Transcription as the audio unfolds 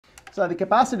So the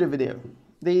capacitor video,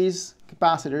 these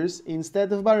capacitors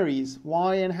instead of batteries,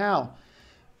 why and how?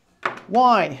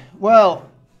 Why? Well,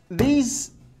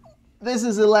 this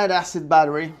is a lead acid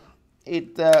battery.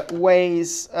 It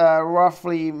weighs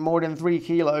roughly more than 3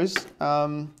 kilos,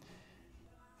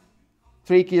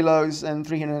 3 kilos and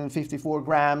 354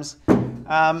 grams.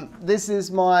 This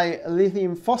is my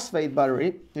lithium phosphate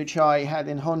battery, which I had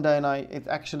in Honda, and it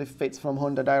actually fits from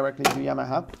Honda directly to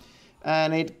Yamaha,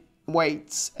 and it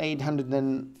weighs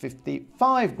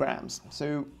 855 grams,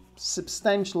 so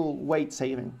substantial weight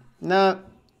saving. Now,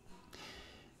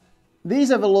 these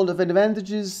have a lot of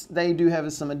advantages. They do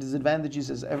have some disadvantages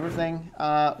as everything.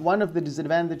 One of the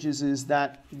disadvantages is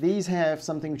that these have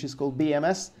something which is called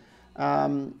BMS,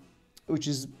 which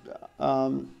is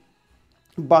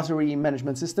battery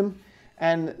management system,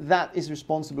 and that is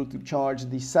responsible to charge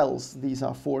the cells. These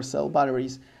are 4-cell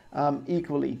batteries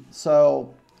equally.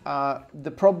 So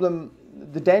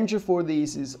the danger for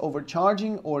these is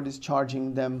overcharging or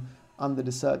discharging them under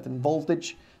the certain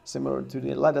voltage, similar to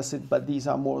the lead acid, but these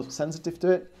are more sensitive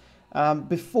to it.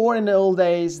 Before, in the old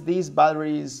days, these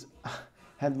batteries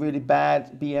had really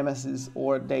bad BMSs,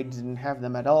 or they didn't have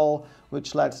them at all,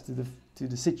 which led to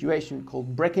the situation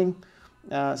called bricking.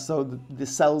 So the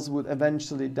cells would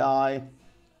eventually die,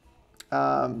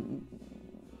 and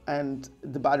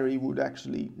the battery would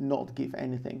actually not give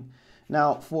anything.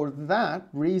 Now, for that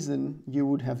reason, you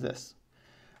would have this.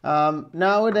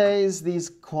 Nowadays, these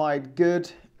are quite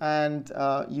good, and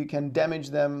you can damage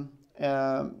them.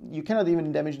 You cannot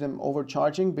even damage them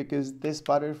overcharging, because this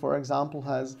battery, for example,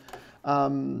 has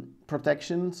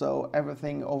protection, so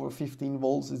everything over 15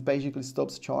 volts is basically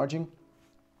stops charging.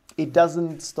 It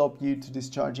doesn't stop you to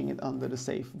discharging it under the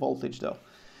safe voltage though.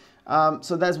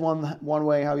 So that's one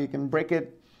way how you can brick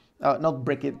it. Not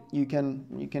brick it, you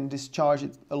can discharge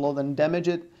it a lot and damage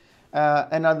it.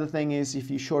 Another thing is, if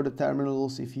you short the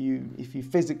terminals, if you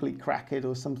physically crack it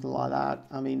or something like that,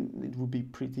 I mean, it would be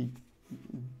pretty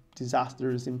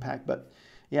disastrous impact. But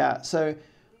yeah, so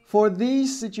for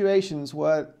these situations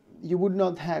where you would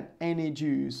not have any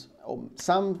juice,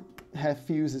 some have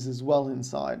fuses as well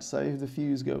inside, so if the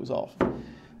fuse goes off,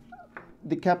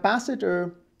 the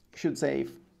capacitor should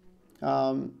save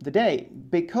the day,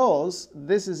 because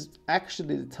this is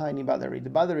actually the tiny battery. The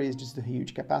battery is just a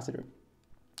huge capacitor,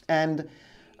 and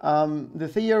the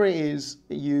theory is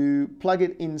you plug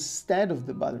it instead of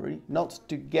the battery, not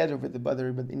together with the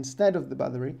battery, but instead of the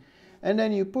battery, and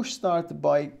then you push start the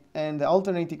bike, and the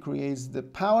alternator creates the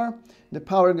power. The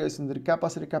power goes into the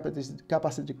capacitor. The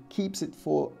capacitor keeps it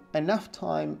for enough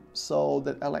time so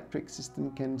that electric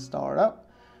system can start up,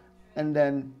 and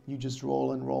then you just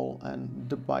roll and roll, and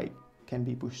the bike can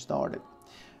be push started.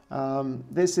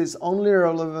 This is only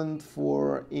relevant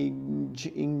for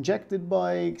injected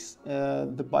bikes,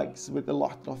 the bikes with a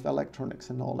lot of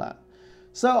electronics and all that.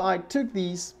 So I took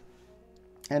these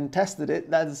and tested it.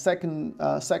 That's the second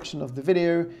section of the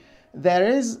video. There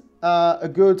is a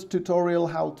good tutorial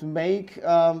how to make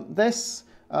this.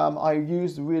 I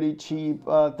used really cheap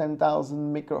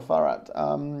 10,000 microfarad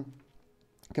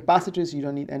capacitors. You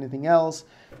don't need anything else,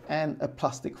 and a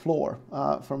plastic floor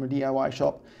from a DIY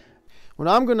shop. What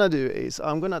I'm gonna do is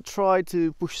I'm gonna try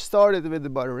to push start it with the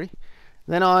battery,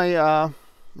 then I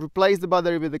replace the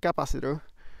battery with the capacitor,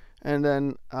 and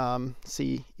then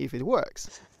see if it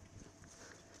works.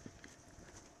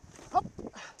 Hop.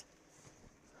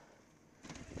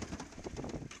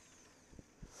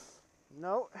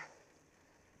 No.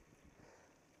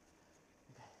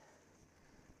 Okay.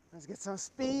 Let's get some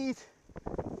speed.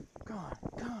 Come on,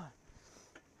 come on.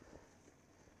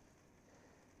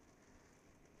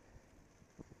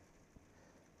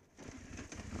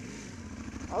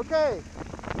 Okay,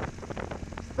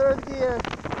 third gear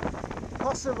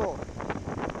possible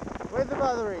with the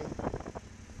battery.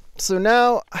 So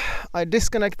now I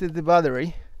disconnected the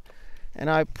battery and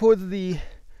I put the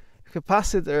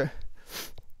capacitor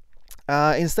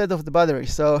instead of the battery.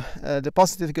 So the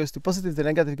positive goes to positive, the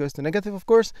negative goes to negative, of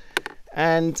course.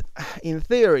 And in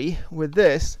theory, with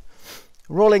this,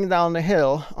 rolling down the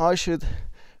hill, I should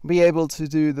be able to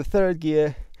do the third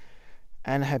gear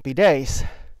and happy days.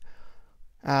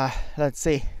 Let's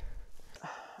see.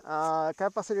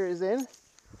 Capacitor is in,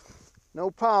 no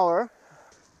power.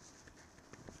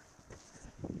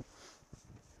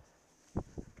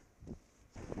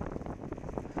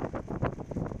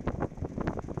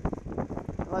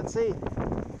 Let's see.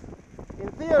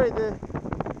 In theory, the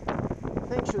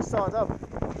thing should start up.